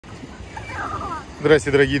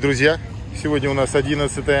Здравствуйте, дорогие друзья! Сегодня у нас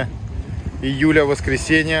 11 июля,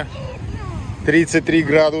 воскресенье, 33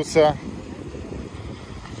 градуса.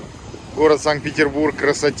 Город Санкт-Петербург,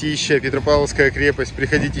 красотища, Петропавловская крепость.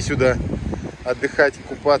 Приходите сюда отдыхать,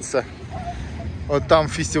 купаться. Вот там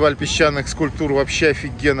фестиваль песчаных скульптур, вообще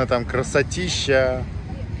офигенно, там красотища.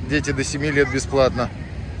 Дети до 7 лет бесплатно.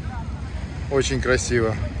 Очень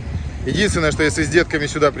красиво. Единственное, что если с детками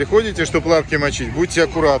сюда приходите, чтобы лапки мочить, будьте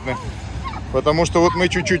аккуратны. Потому что вот мы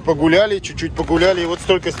чуть-чуть погуляли, и вот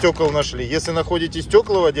столько стекол нашли. Если находите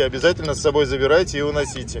стекла в воде, обязательно с собой забирайте и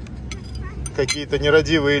уносите. Какие-то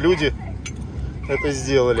нерадивые люди это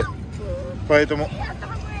сделали. Поэтому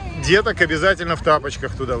деток обязательно в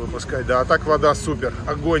тапочках туда выпускать. Да, а так вода супер.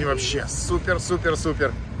 Огонь вообще. Супер.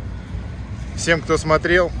 Всем, кто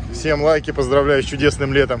смотрел, всем лайки. Поздравляю с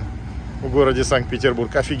чудесным летом в городе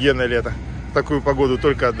Санкт-Петербург. Офигенное лето. В такую погоду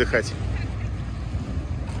только отдыхать.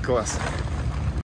 Класс.